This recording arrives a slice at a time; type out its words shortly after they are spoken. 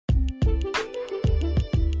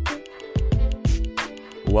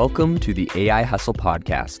Welcome to the AI Hustle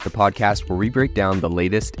Podcast, the podcast where we break down the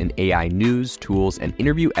latest in AI news, tools, and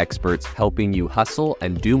interview experts helping you hustle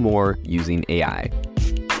and do more using AI.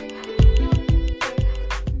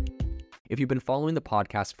 If you've been following the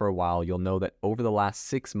podcast for a while, you'll know that over the last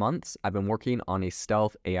 6 months, I've been working on a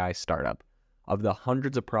stealth AI startup. Of the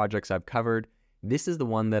hundreds of projects I've covered, this is the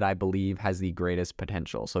one that I believe has the greatest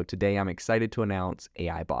potential. So today I'm excited to announce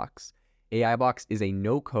AIBox. AIBox is a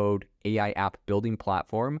no-code AI app building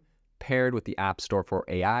platform paired with the App Store for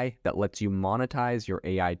AI that lets you monetize your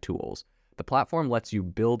AI tools. The platform lets you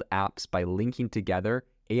build apps by linking together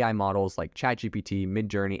AI models like ChatGPT,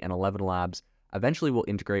 Midjourney, and 11 Labs. Eventually will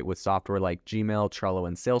integrate with software like Gmail, Trello,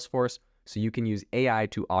 and Salesforce, so you can use AI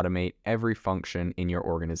to automate every function in your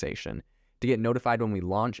organization. To get notified when we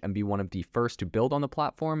launch and be one of the first to build on the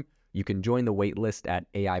platform, you can join the waitlist at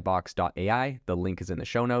aibox.ai. The link is in the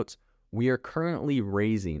show notes. We are currently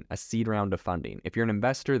raising a seed round of funding. If you're an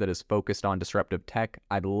investor that is focused on disruptive tech,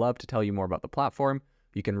 I'd love to tell you more about the platform.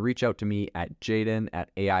 You can reach out to me at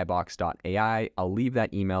jaden@aibox.ai. I'll leave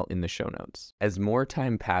that email in the show notes. As more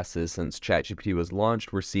time passes since ChatGPT was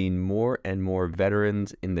launched, we're seeing more and more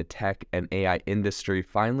veterans in the tech and AI industry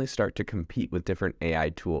finally start to compete with different AI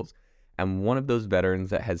tools. And one of those veterans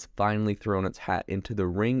that has finally thrown its hat into the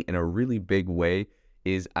ring in a really big way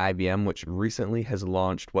is IBM, which recently has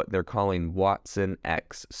launched what they're calling Watson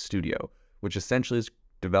X Studio, which essentially is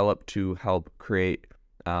developed to help create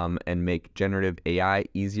and make generative AI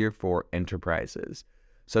easier for enterprises.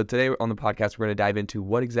 So today on the podcast, we're going to dive into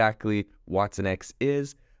what exactly Watson X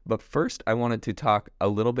is. But first, I wanted to talk a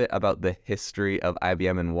little bit about the history of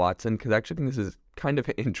IBM and Watson, because I actually think this is kind of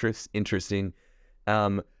interesting.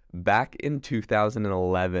 Back in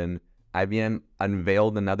 2011, IBM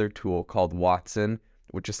unveiled another tool called Watson,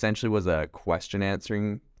 which essentially was a question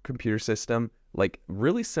answering computer system, like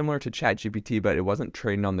really similar to ChatGPT, but it wasn't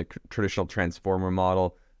trained on the traditional transformer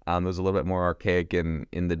model. It was a little bit more archaic in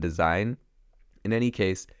the design. In any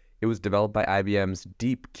case, it was developed by IBM's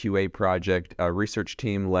Deep QA project, a research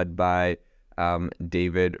team led by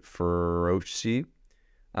David Ferrocci.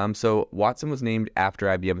 So Watson was named after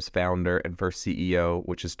IBM's founder and first CEO,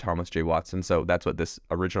 which is Thomas J. Watson. So that's what this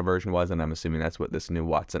original version was, and I'm assuming that's what this new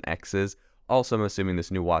Watson X is. Also, I'm assuming this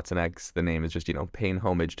new Watson X, the name is just, paying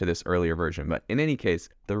homage to this earlier version. But in any case,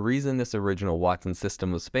 the reason this original Watson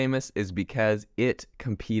system was famous is because it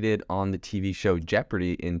competed on the TV show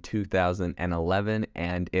Jeopardy in 2011,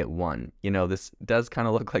 and it won. This does kind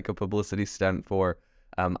of look like a publicity stunt for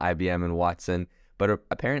IBM and Watson, but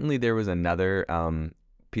apparently there was another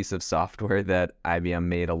piece of software that IBM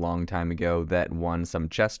made a long time ago that won some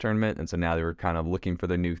chess tournament, and so now they were kind of looking for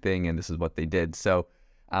the new thing, and this is what they did. So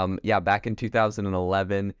back in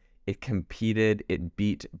 2011, it competed. It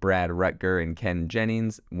beat Brad Rutger and Ken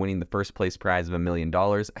Jennings, winning the first place prize of $1 million.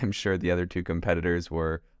 I'm sure the other two competitors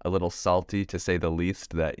were a little salty, to say the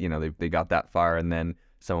least, that they got that far and then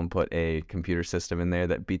someone put a computer system in there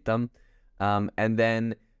that beat them. And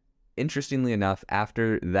then, interestingly enough,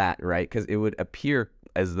 after that, right, because it would appear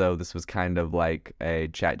as though this was kind of like a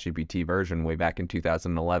ChatGPT version way back in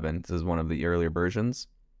 2011. This is one of the earlier versions,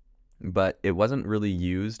 but it wasn't really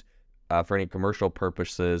used for any commercial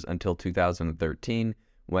purposes until 2013,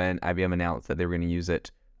 when IBM announced that they were going to use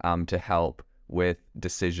it to help with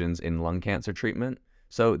decisions in lung cancer treatment.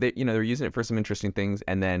 So they're using it for some interesting things,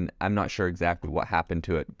 and then I'm not sure exactly what happened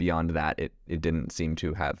to it beyond that. It didn't seem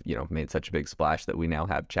to have made such a big splash that we now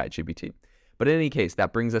have ChatGPT. But in any case,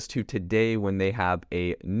 that brings us to today, when they have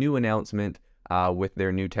a new announcement with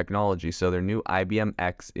their new technology. So their new IBM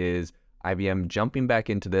X is IBM jumping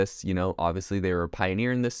back into this. Obviously they were a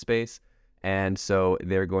pioneer in this space, and so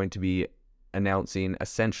they're going to be announcing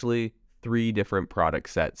essentially 3 different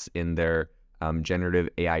product sets in their generative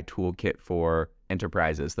AI toolkit for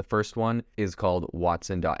enterprises. The first one is called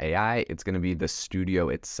Watson.ai. It's going to be the studio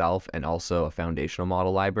itself and also a foundational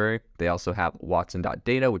model library. They also have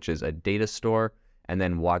Watson.data, which is a data store, and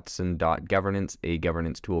then Watson.governance, a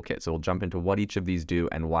governance toolkit. So we'll jump into what each of these do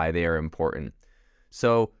and why they are important.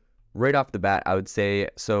 So right off the bat, I would say,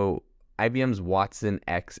 so IBM's Watson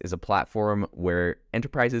X is a platform where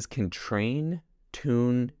enterprises can train,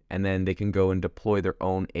 tune, and then they can go and deploy their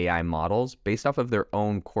own AI models based off of their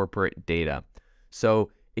own corporate data.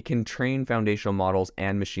 So it can train foundational models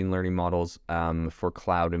and machine learning models for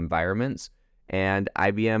cloud environments. And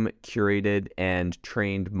IBM curated and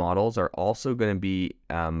trained models are also going to be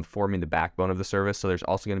forming the backbone of the service. So there's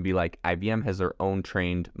also going to be IBM has their own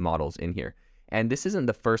trained models in here. And this isn't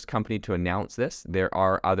the first company to announce this. There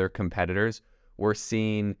are other competitors. We're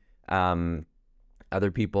seeing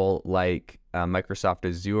other people like Microsoft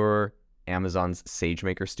Azure Amazon's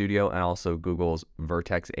SageMaker Studio, and also Google's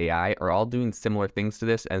Vertex AI are all doing similar things to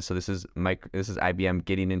this. And so this is IBM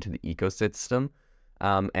getting into the ecosystem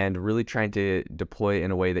and really trying to deploy it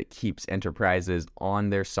in a way that keeps enterprises on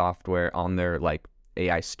their software, on their like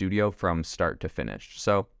AI studio from start to finish.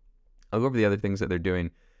 So I'll go over the other things that they're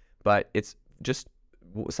doing, but it's just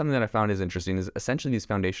something that I found is interesting is essentially these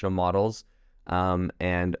foundational models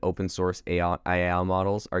and open source AI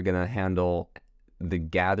models are going to handle the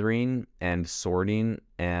gathering and sorting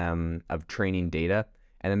of training data,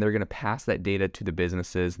 and then they're going to pass that data to the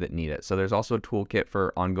businesses that need it. So there's also a toolkit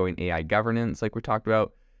for ongoing AI governance, like we talked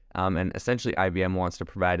about, and essentially IBM wants to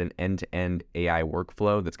provide an end-to-end AI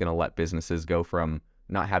workflow that's going to let businesses go from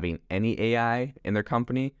not having any AI in their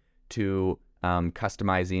company to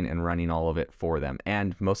customizing and running all of it for them.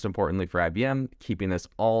 And most importantly for IBM, keeping this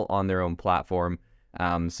all on their own platform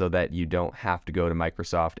so that you don't have to go to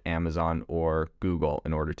Microsoft, Amazon, or Google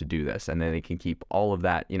in order to do this. And then they can keep all of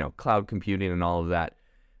that, cloud computing and all of that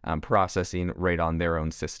processing right on their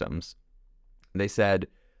own systems. They said,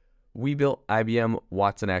 we built IBM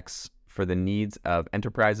Watson X for the needs of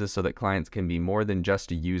enterprises so that clients can be more than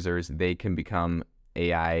just users. They can become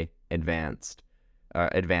AI advantaged.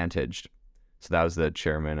 So that was the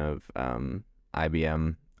chairman of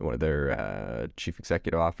IBM, one of their chief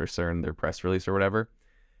executive officer in their press release or whatever.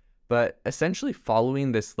 But essentially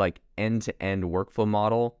following this like end-to-end workflow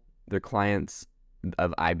model, their clients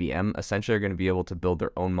of IBM essentially are going to be able to build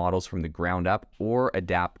their own models from the ground up or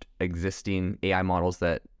adapt existing AI models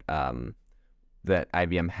that that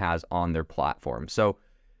IBM has on their platform. So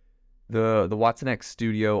the Watson X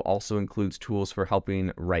Studio also includes tools for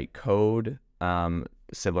helping write code,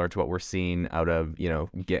 similar to what we're seeing out of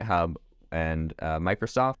GitHub and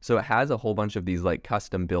Microsoft. So it has a whole bunch of these like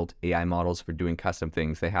custom built AI models for doing custom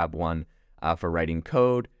things. They have one for writing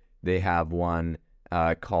code. They have one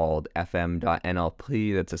called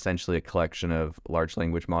FM.NLP that's essentially a collection of large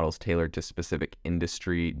language models tailored to specific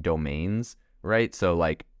industry domains, right? So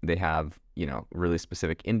like they have really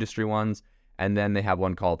specific industry ones. And then they have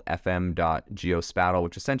one called FM.Geospatial,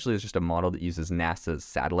 which essentially is just a model that uses NASA's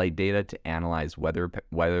satellite data to analyze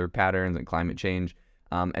weather patterns and climate change.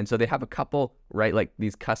 And so they have a couple, right, like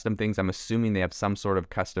these custom things. I'm assuming they have some sort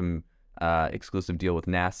of custom exclusive deal with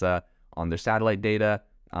NASA on their satellite data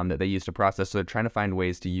that they use to process. So they're trying to find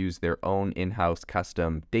ways to use their own in-house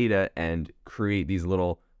custom data and create these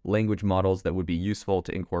little language models that would be useful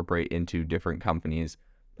to incorporate into different companies'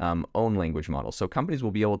 own language models. So companies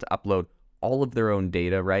will be able to upload all of their own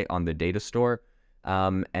data, right, on the data store.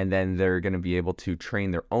 And then they're going to be able to train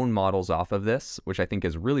their own models off of this, which I think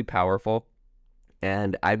is really powerful.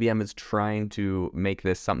 And IBM is trying to make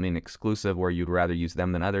this something exclusive where you'd rather use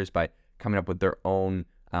them than others by coming up with their own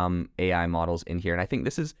AI models in here. And I think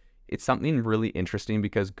it's something really interesting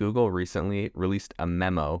because Google recently released a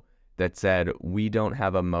memo that said, we don't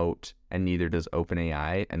have a moat and neither does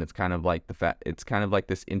OpenAI. And it's kind of like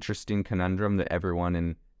this interesting conundrum that everyone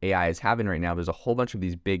in AI is having right now. There's a whole bunch of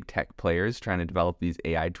these big tech players trying to develop these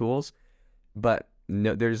AI tools, but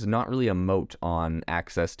no, there's not really a moat on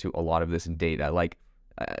access to a lot of this data. Like,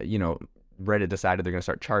 Reddit decided they're going to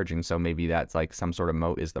start charging, so maybe that's like some sort of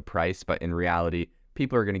moat is the price, but in reality,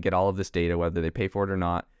 people are going to get all of this data whether they pay for it or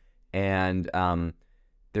not, and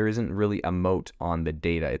there isn't really a moat on the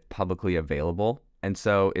data. It's publicly available, and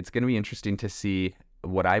so it's going to be interesting to see.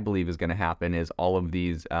 What I believe is going to happen is all of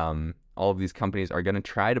these companies are going to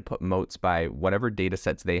try to put moats by whatever data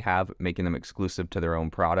sets they have, making them exclusive to their own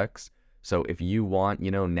products. So if you want,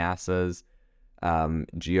 NASA's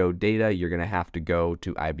geo data, you're going to have to go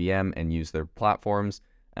to IBM and use their platforms,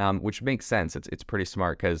 which makes sense. It's pretty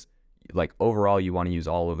smart because like overall you want to use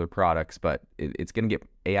all of their products, but AI is going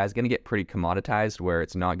to get pretty commoditized where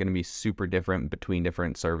it's not going to be super different between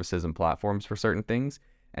different services and platforms for certain things.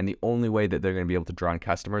 And the only way that they're going to be able to draw in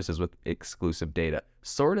customers is with exclusive data.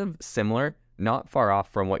 Sort of similar, not far off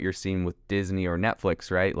from what you're seeing with Disney or Netflix,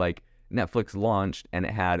 right? Like Netflix launched and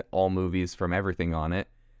it had all movies from everything on it.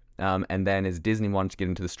 And then as Disney wanted to get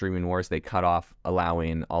into the streaming wars, they cut off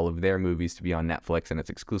allowing all of their movies to be on Netflix and it's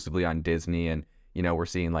exclusively on Disney. And, we're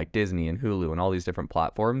seeing like Disney and Hulu and all these different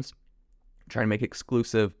platforms trying to make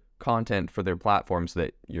exclusive content for their platforms so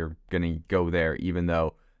that you're going to go there, even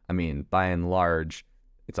though, by and large,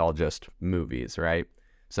 it's all just movies, right?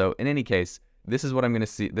 So in any case, this is what I'm going to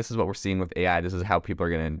see. This is what we're seeing with AI. This is how people are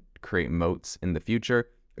going to create moats in the future.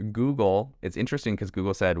 Google, it's interesting because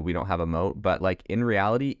Google said we don't have a moat, but like in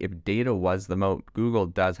reality, if data was the moat, Google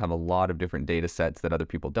does have a lot of different data sets that other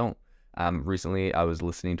people don't. Recently, I was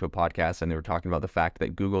listening to a podcast and they were talking about the fact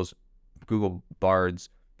that Google Bard's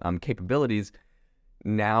capabilities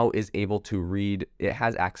now is able to read, it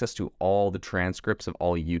has access to all the transcripts of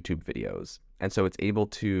all YouTube videos. And so it's able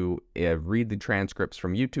to read the transcripts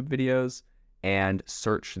from YouTube videos and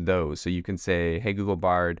search those. So you can say, hey, Google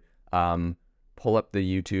Bard, pull up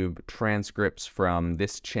the YouTube transcripts from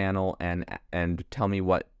this channel and tell me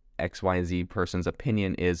what XYZ person's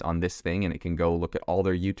opinion is on this thing. And it can go look at all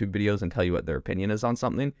their YouTube videos and tell you what their opinion is on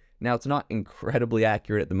something. Now, it's not incredibly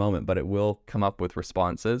accurate at the moment, but it will come up with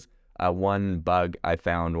responses. One bug I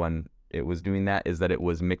found when it was doing that is that it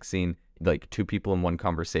was mixing like two people in one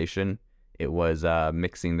conversation. It was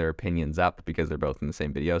mixing their opinions up because they're both in the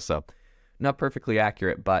same video. So not perfectly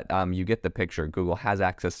accurate, but you get the picture. Google has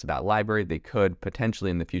access to that library. They could potentially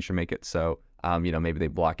in the future make it so, maybe they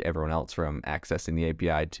block everyone else from accessing the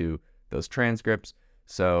API to those transcripts.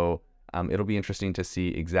 So it'll be interesting to see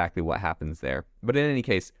exactly what happens there. But in any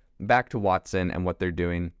case, back to Watson and what they're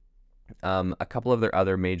doing. A couple of their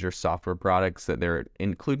other major software products that they're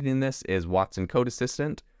including in this is Watson Code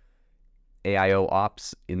Assistant, AIO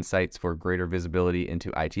Ops, insights for greater visibility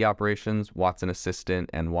into IT operations, Watson Assistant,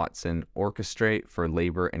 and Watson Orchestrate for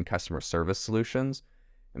labor and customer service solutions,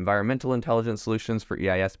 environmental intelligence solutions for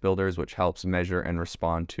EIS builders, which helps measure and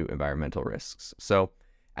respond to environmental risks. So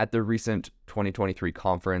at the recent 2023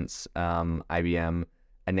 conference, IBM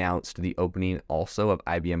announced the opening also of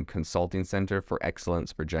IBM Consulting Center for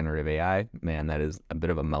Excellence for Generative AI. Man, that is a bit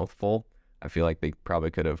of a mouthful. I feel like they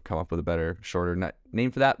probably could have come up with a better, shorter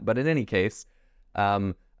name for that. But in any case,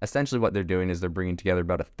 essentially what they're doing is they're bringing together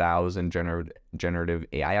about 1,000 generative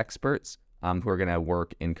AI experts who are going to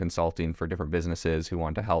work in consulting for different businesses who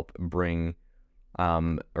want to help bring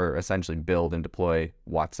or essentially build and deploy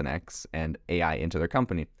Watson X and AI into their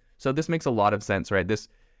company. So this makes a lot of sense, right? This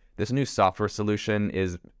new software solution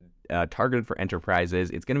is targeted for enterprises.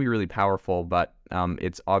 It's going to be really powerful, but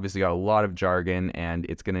it's obviously got a lot of jargon, and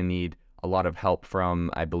it's going to need a lot of help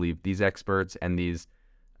from, I believe, these experts and these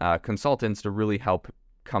consultants to really help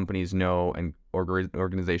companies know and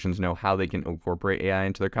organizations know how they can incorporate AI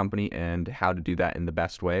into their company and how to do that in the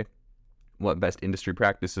best way, what best industry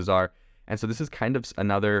practices are. And so this is kind of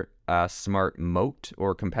another smart moat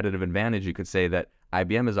or competitive advantage, you could say, that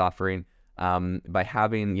IBM is offering by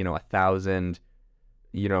having, 1,000,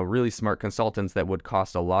 really smart consultants that would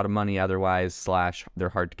cost a lot of money otherwise, / they're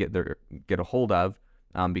hard to get a hold of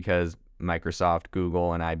because Microsoft,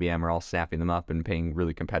 Google, and IBM are all snapping them up and paying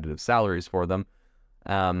really competitive salaries for them.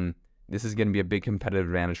 This is going to be a big competitive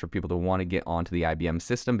advantage for people to want to get onto the IBM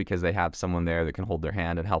system because they have someone there that can hold their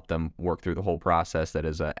hand and help them work through the whole process that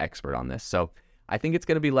is an expert on this. So I think it's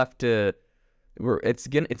going to be left to, it's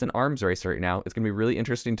an arms race right now. It's going to be really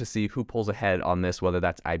interesting to see who pulls ahead on this, whether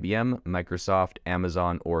that's IBM, Microsoft,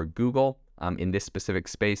 Amazon, or Google in this specific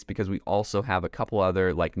space, because we also have a couple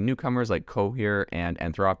other like newcomers like Cohere and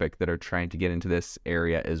Anthropic that are trying to get into this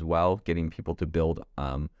area as well, getting people to build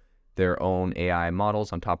their own AI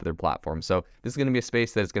models on top of their platform. So this is going to be a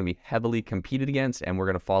space that is going to be heavily competed against, and we're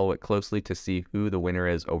going to follow it closely to see who the winner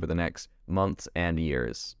is over the next months and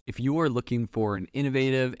years. If you are looking for an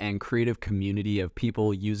innovative and creative community of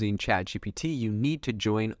people using ChatGPT, you need to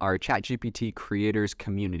join our ChatGPT creators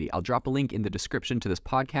community. I'll drop a link in the description to this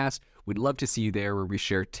podcast. We'd love to see you there, where we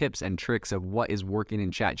share tips and tricks of what is working in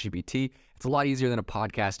ChatGPT. It's a lot easier than a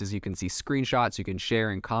podcast, as you can see screenshots, you can share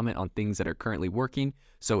and comment on things that are currently working.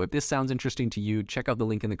 So if this sounds interesting to you, check out the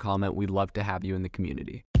link in the comment. We'd love to have you in the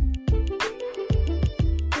community.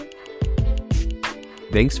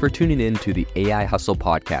 Thanks for tuning in to the AI Hustle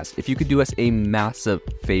podcast. If you could do us a massive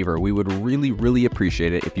favor, we would really, really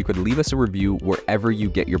appreciate it if you could leave us a review wherever you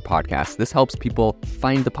get your podcasts. This helps people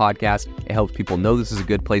find the podcast. It helps people know this is a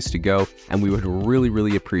good place to go. And we would really,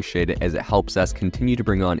 really appreciate it, as it helps us continue to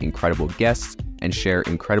bring on incredible guests and share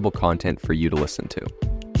incredible content for you to listen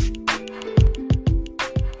to.